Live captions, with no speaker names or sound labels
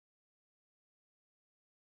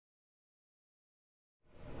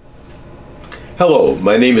Hello,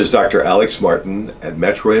 my name is Dr. Alex Martin at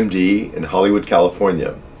Metro MD in Hollywood,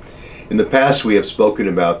 California. In the past, we have spoken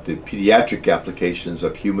about the pediatric applications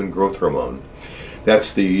of human growth hormone.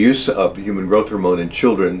 That's the use of human growth hormone in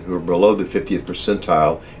children who are below the 50th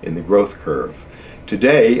percentile in the growth curve.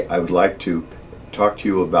 Today, I would like to talk to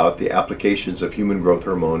you about the applications of human growth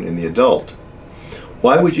hormone in the adult.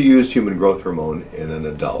 Why would you use human growth hormone in an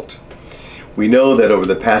adult? We know that over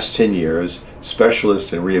the past 10 years,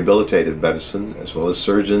 specialists in rehabilitative medicine, as well as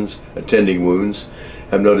surgeons attending wounds,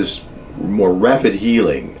 have noticed more rapid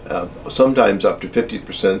healing, sometimes up to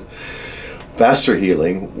 50% faster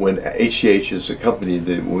healing when HGH is accompanied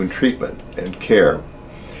the wound treatment and care.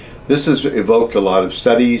 This has evoked a lot of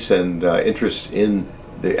studies and interest in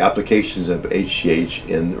the applications of HGH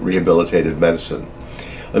in rehabilitative medicine.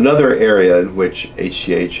 Another area in which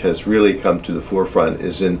HGH has really come to the forefront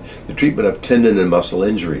is in the treatment of tendon and muscle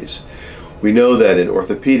injuries. We know that in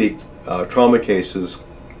orthopedic trauma cases,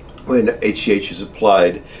 when HGH is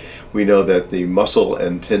applied, we know that the muscle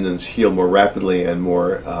and tendons heal more rapidly and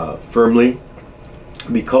more firmly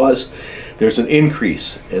because there's an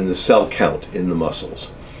increase in the cell count in the muscles.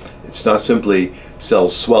 It's not simply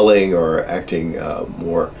cells swelling or acting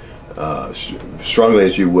more strongly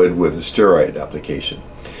as you would with a steroid application.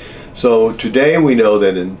 So today we know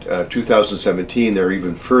that in 2017 there are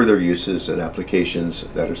even further uses and applications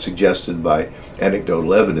that are suggested by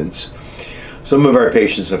anecdotal evidence. Some of our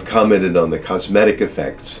patients have commented on the cosmetic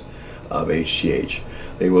effects of HGH.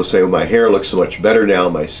 They will say, oh, my hair looks so much better now,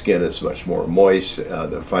 my skin is much more moist,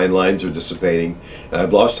 the fine lines are dissipating, and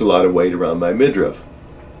I've lost a lot of weight around my midriff.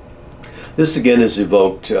 This again has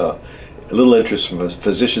evoked a little interest from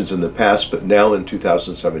physicians in the past, but now in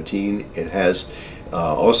 2017 it has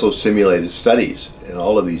also simulated studies in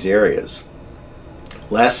all of these areas.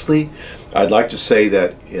 Lastly, I'd like to say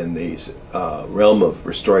that in the realm of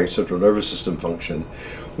restoring central nervous system function,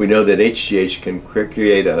 we know that HGH can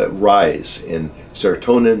create a rise in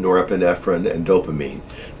serotonin, norepinephrine, and dopamine.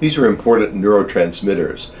 These are important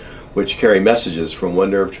neurotransmitters which carry messages from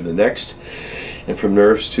one nerve to the next and from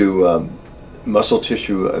nerves to muscle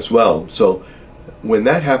tissue as well. So when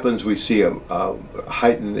that happens, we see a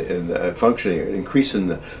heighten in functioning, an increase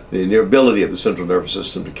in the ability of the central nervous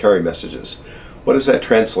system to carry messages. What does that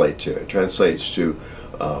translate to? It translates to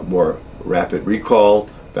more rapid recall,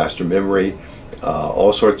 faster memory,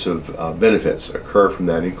 all sorts of benefits occur from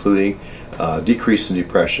that, including decrease in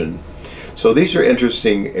depression. So these are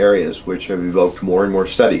interesting areas which have evoked more and more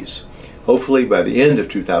studies. Hopefully by the end of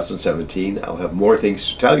 2017, I'll have more things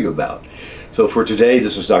to tell you about. So for today,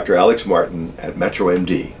 this is Dr. Alex Martin at Metro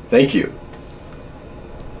MD. Thank you.